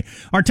 But anyway,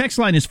 our text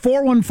line is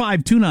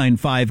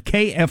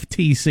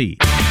 415-295-KFTC.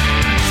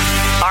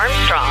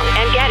 Armstrong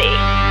and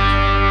Getty.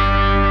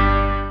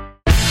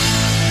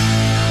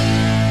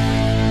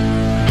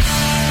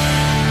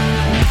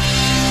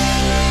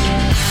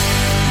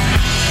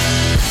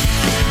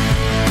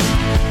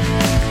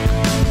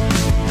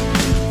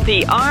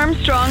 The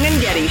Armstrong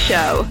and Getty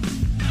Show.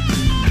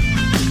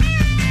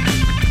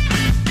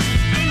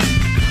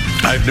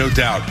 I have no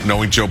doubt,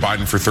 knowing Joe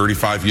Biden for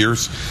 35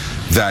 years,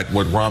 that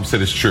what Rahm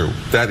said is true.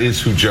 That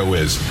is who Joe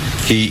is.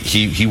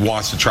 He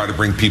wants to try to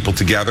bring people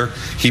together.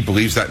 He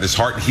believes that in his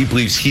heart. He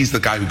believes he's the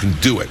guy who can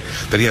do it,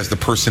 that he has the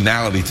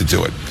personality to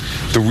do it.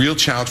 The real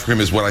challenge for him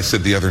is what I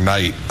said the other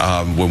night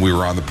when we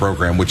were on the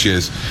program, which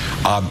is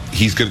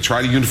he's going to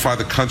try to unify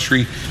the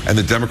country and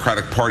the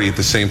Democratic Party at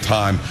the same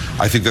time.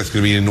 I think that's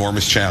going to be an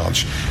enormous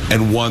challenge,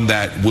 and one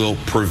that will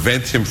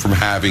prevent him from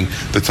having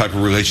the type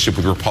of relationship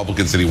with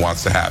Republicans that he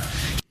wants to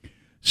have.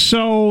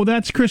 So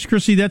that's Chris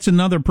Christie. That's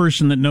another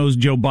person that knows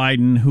Joe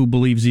Biden who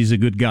believes he's a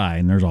good guy.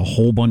 And there's a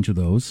whole bunch of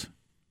those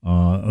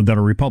that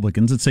are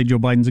Republicans that say Joe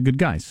Biden's a good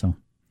guy. So,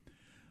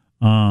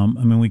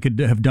 we could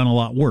have done a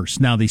lot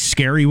worse. Now, the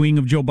scary wing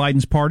of Joe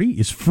Biden's party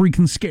is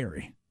freaking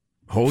scary.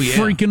 Oh, yeah.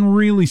 Freaking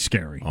really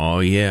scary. Oh,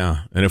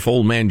 yeah. And if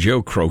old man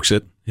Joe croaks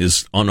it,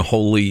 his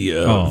unholy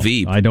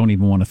Veep. I don't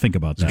even want to think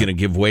about that. He's going to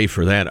give way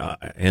for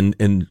that.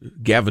 And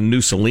Gavin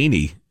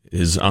Mussolini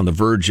is on the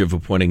verge of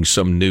appointing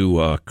some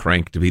new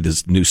crank to be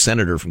this new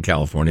senator from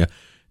California.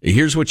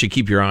 Here's what you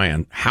keep your eye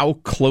on. How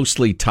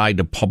closely tied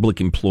to public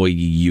employee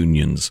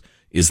unions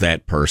is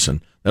that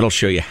person? That'll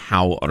show you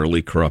how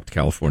utterly corrupt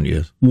California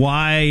is.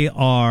 Why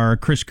are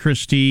Chris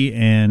Christie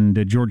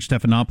and George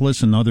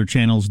Stephanopoulos and other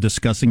channels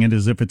discussing it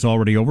as if it's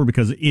already over?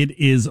 Because it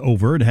is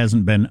over. It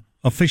hasn't been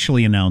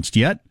officially announced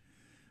yet.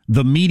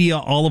 The media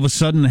all of a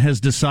sudden has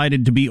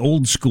decided to be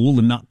old school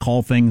and not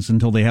call things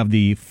until they have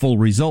the full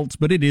results,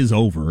 but it is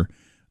over.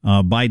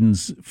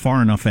 Biden's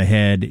far enough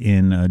ahead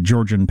in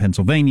Georgia and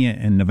Pennsylvania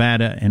and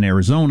Nevada and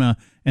Arizona,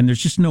 and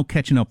there's just no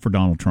catching up for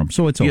Donald Trump.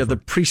 So it's over. Yeah, the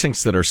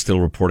precincts that are still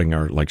reporting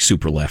are like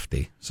super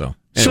lefty. So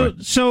anyway.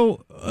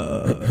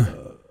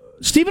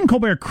 Stephen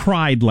Colbert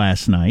cried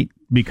last night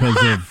because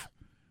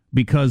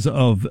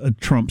of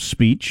Trump's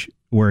speech,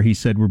 where he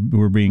said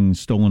we're being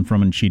stolen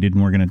from and cheated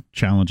and we're going to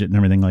challenge it and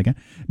everything like that.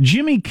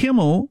 Jimmy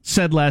Kimmel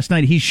said last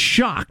night he's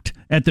shocked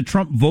at the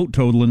Trump vote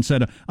total and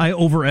said, I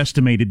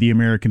overestimated the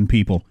American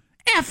people.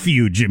 F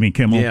you, Jimmy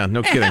Kimmel. Yeah,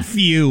 no kidding. F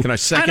you. Can I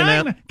second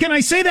that? Can I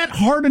say that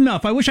hard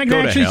enough? I wish I could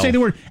actually say the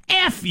word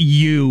F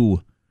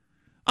you.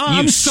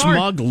 I'm sorry.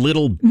 Smug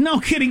little... No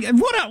kidding.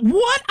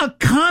 What a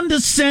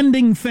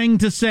condescending thing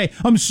to say.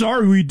 I'm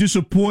sorry we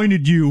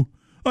disappointed you.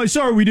 I'm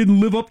sorry we didn't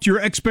live up to your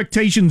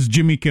expectations,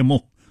 Jimmy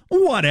Kimmel.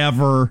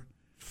 Whatever.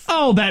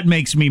 Oh, that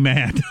makes me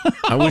mad.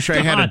 I wish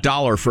I had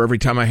 $1 for every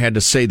time I had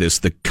to say this.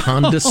 The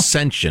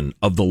condescension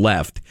of the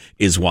left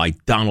is why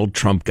Donald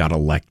Trump got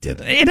elected.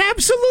 It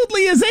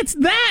absolutely is. It's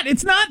that.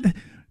 It's not...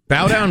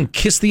 Bow down,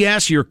 kiss the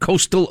ass of your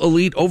coastal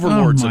elite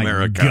overlords,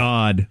 America. Oh, my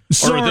God.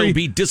 Sorry. Or they'll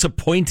be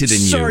disappointed in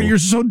you. Sorry, you're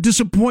so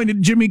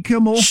disappointed, Jimmy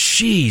Kimmel.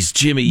 Jeez,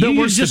 Jimmy. You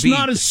we're just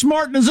not as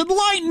smart and as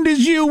enlightened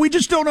as you. We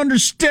just don't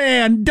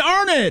understand.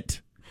 Darn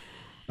it.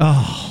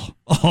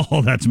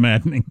 Oh, that's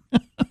maddening.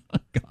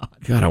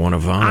 God, I want to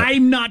vomit.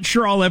 I'm not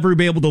sure I'll ever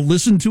be able to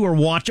listen to or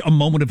watch a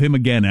moment of him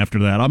again after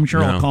that. I'm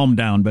sure I'll calm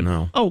down, but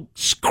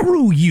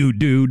screw you,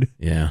 dude.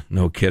 Yeah,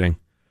 no kidding.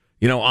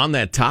 On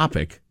that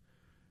topic,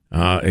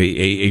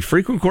 a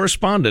frequent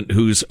correspondent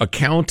whose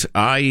account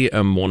I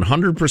am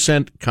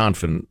 100%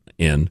 confident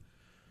in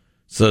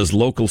says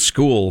local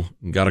school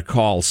got a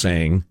call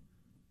saying,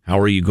 how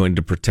are you going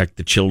to protect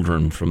the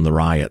children from the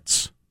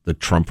riots, the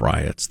Trump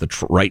riots, the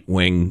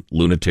right-wing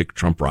lunatic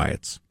Trump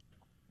riots?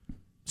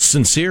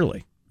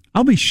 Sincerely.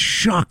 I'll be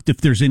shocked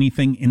if there's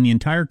anything in the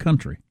entire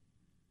country,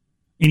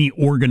 any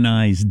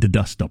organized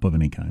dust-up of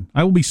any kind.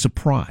 I will be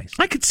surprised.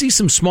 I could see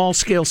some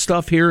small-scale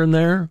stuff here and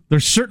there.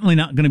 There's certainly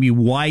not going to be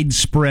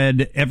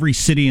widespread, every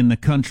city in the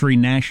country,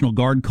 National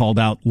Guard called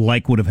out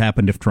like would have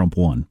happened if Trump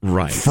won.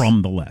 Right.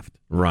 From the left.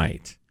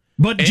 Right.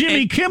 But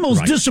Jimmy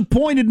Kimmel's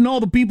disappointed in all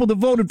the people that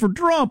voted for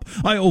Trump.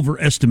 I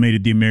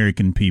overestimated the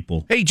American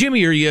people. Hey,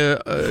 Jimmy, are you...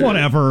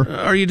 whatever.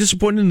 Are you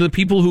disappointed in the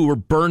people who were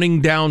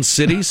burning down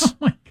cities? Oh,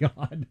 my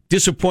God.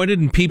 Disappointed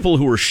in people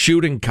who were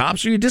shooting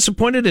cops? Are you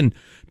disappointed in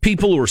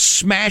people who are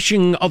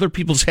smashing other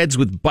people's heads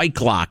with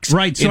bike locks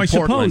right, so in I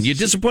Portland? Suppose, you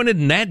disappointed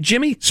in that,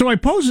 Jimmy? So I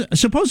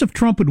suppose if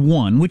Trump had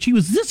won, which he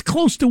was this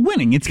close to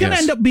winning, it's going to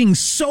end up being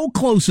so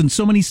close in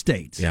so many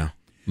states. Yeah.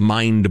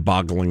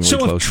 Mind-bogglingly so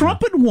close. So if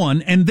Trump had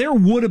won, and there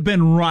would have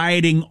been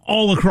rioting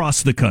all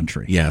across the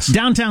country. Yes.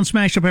 Downtown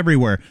smashed up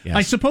everywhere. Yes.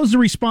 I suppose the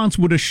response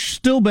would have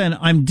still been,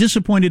 I'm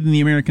disappointed in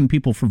the American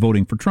people for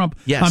voting for Trump.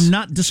 Yes. I'm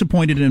not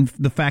disappointed in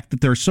the fact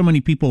that there are so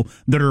many people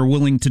that are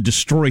willing to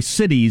destroy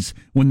cities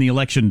when the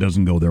election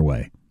doesn't go their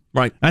way.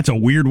 Right. That's a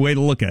weird way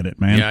to look at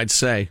it, man. Yeah,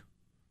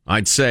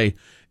 I'd say.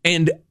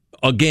 And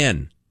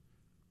again,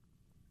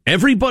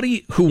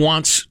 everybody who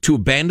wants to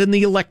abandon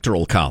the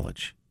Electoral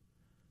College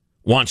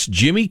wants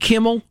Jimmy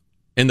Kimmel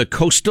and the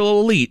coastal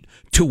elite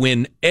to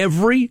win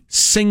every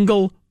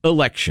single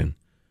election,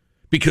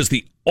 because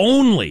the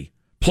only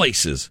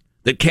places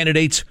that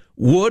candidates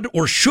would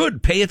or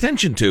should pay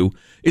attention to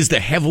is the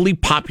heavily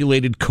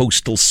populated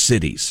coastal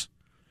cities.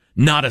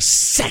 Not a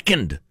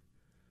second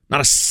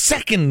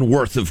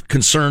worth of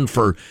concern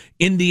for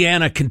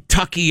Indiana,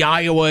 Kentucky,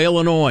 Iowa,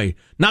 Illinois.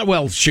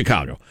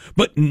 Chicago,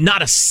 but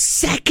not a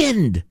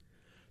second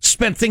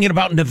spent thinking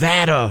about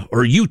Nevada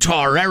or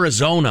Utah or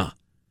Arizona.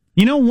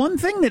 You know, one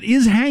thing that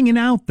is hanging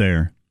out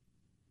there,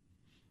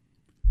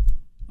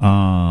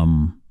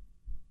 for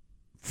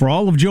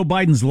all of Joe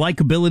Biden's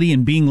likability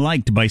and being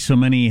liked by so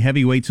many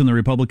heavyweights in the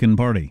Republican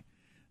Party,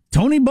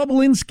 Tony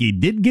Bobulinski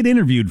did get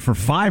interviewed for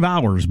 5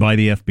 hours by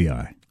the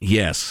FBI.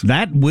 Yes.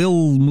 That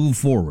will move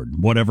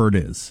forward, whatever it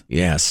is.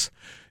 Yes.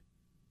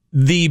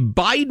 The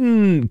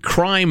Biden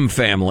crime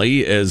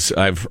family, as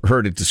I've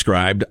heard it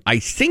described, I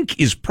think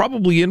is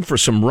probably in for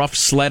some rough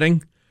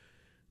sledding.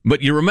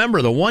 But you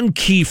remember the one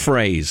key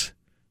phrase,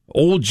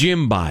 old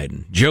Jim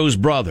Biden, Joe's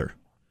brother,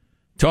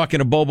 talking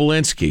to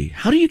Bobulinski.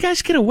 How do you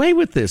guys get away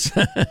with this?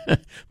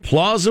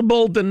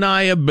 Plausible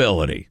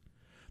deniability.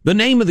 The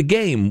name of the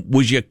game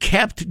was you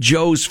kept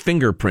Joe's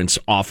fingerprints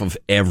off of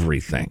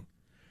everything.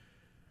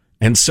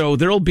 And so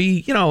there'll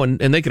be,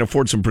 and they can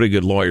afford some pretty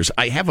good lawyers.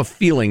 I have a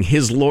feeling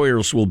his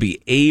lawyers will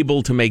be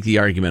able to make the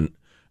argument.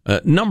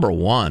 Number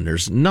one,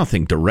 there's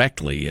nothing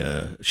directly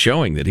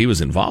showing that he was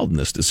involved in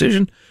this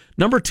decision.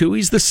 Number two,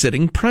 he's the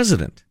sitting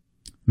president.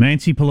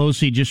 Nancy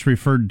Pelosi just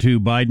referred to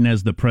Biden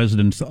as the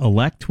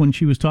president-elect when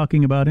she was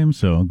talking about him,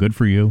 so good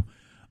for you.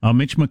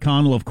 Mitch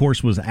McConnell, of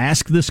course, was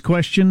asked this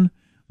question.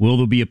 Will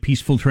there be a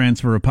peaceful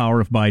transfer of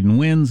power if Biden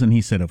wins? And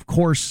he said, of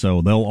course,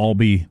 so they'll all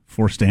be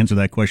forced to answer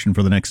that question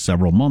for the next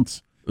several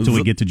months until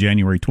we get to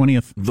January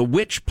 20th. The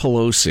witch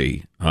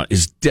Pelosi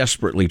is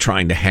desperately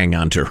trying to hang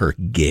on to her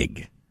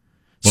gig.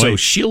 So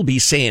she'll be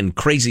saying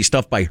crazy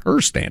stuff by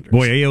her standards.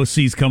 Boy,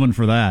 AOC's coming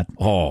for that.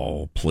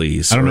 Oh,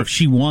 please. I don't know if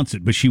she wants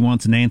it, but she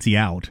wants Nancy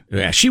out.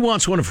 Yeah, she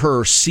wants one of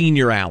her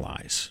senior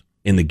allies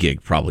in the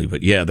gig, probably.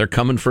 But yeah, they're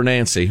coming for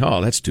Nancy.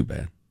 Oh, that's too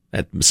bad.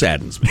 That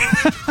saddens me.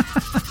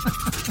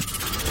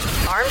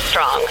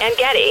 Armstrong and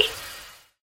Getty.